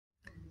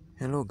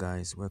Hello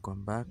guys,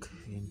 welcome back.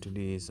 In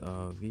today's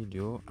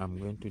video I'm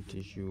going to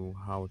teach you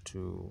how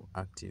to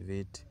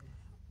activate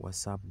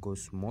WhatsApp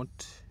Ghost Mode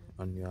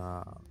on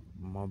your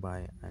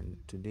mobile, and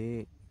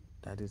today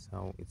that is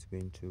how it's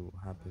going to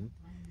happen,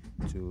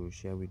 to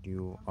share with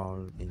you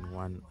all in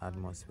one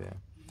atmosphere.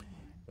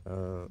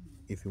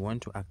 If you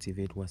want to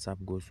activate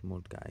WhatsApp Ghost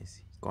Mode,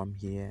 guys, come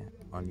here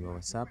on your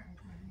WhatsApp,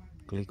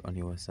 click on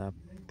your WhatsApp,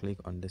 click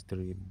on the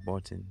three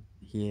button.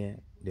 Here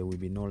there will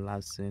be no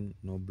last scene,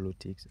 no blue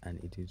ticks, and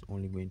it is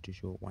only going to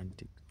show one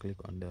tick. Click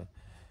on the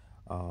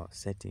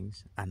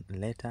settings, and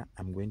later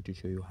I'm going to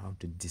show you how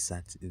to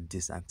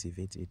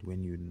deactivate it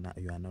when you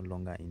are no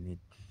longer in it.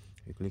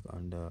 You click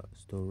on the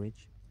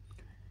storage.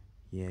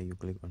 Here you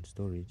click on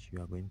storage,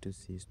 you are going to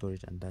see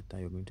storage and data.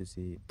 You're going to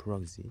see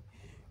proxy.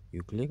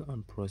 You click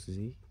on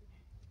proxy.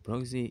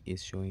 Proxy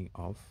is showing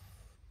off.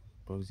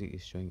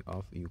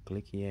 You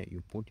click here,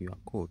 you put your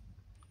code.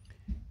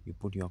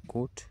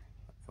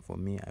 For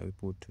me, I will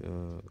put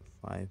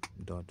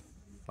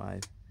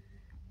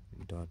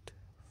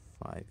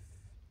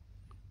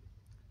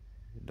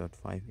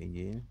 5.5.5.5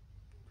 again.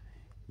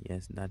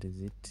 Yes, that is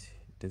it.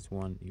 This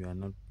one you are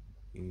not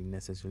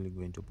necessarily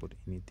going to put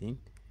anything.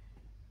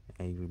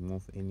 I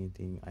remove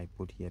anything I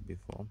put here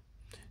before,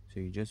 so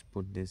you just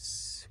put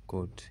this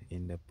code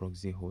in the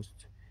proxy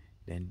host.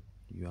 Then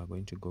you are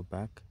going to go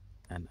back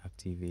and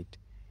activate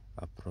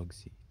a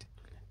proxy.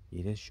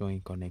 It is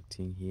showing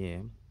connecting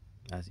here.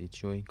 As it's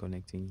showing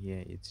connecting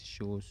here, it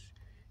shows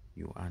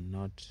you are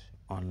not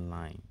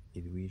online.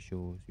 It will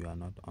show you are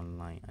not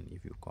online, and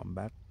if you come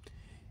back,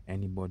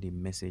 anybody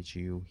message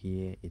you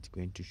here, it's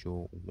going to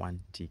show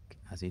one tick.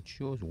 As it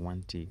shows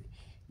one tick,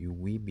 you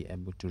will be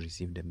able to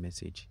receive the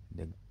message.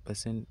 The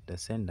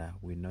sender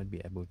will not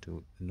be able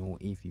to know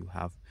if you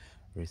have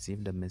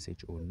received the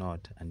message or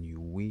not, and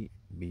you will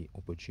be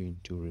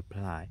opportune to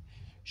reply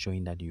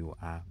showing that you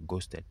are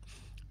ghosted.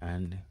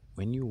 And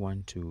when you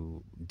want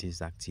to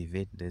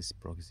deactivate this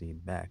proxy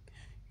back,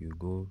 you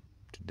go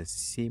to the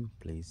same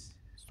place,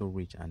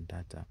 storage and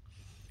data.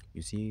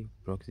 You see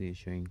proxy is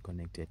showing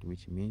connected,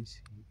 which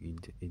means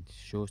it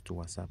shows to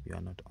WhatsApp you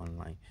are not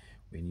online.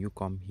 When you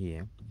come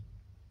here,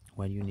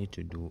 what you need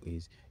to do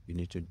is you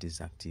need to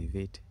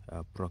deactivate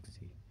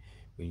proxy.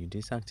 When you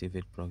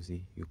deactivate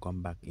proxy, you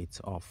come back,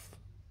 it's off.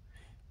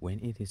 When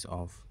it is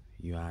off,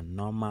 your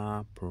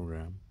normal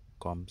program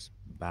comes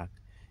back,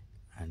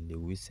 and they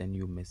will send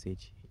you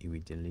message. It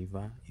will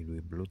deliver, it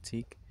will blue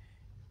tick,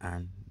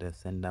 and the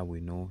sender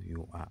will know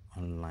you are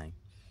online.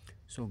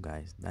 So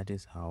guys, that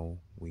is how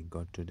we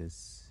got to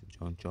this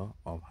juncture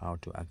of how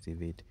to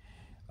activate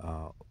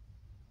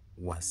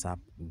WhatsApp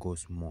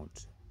Ghost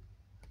Mode.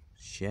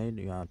 Share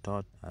your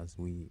thought as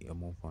we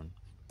move on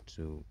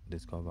to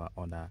discover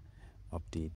other updates.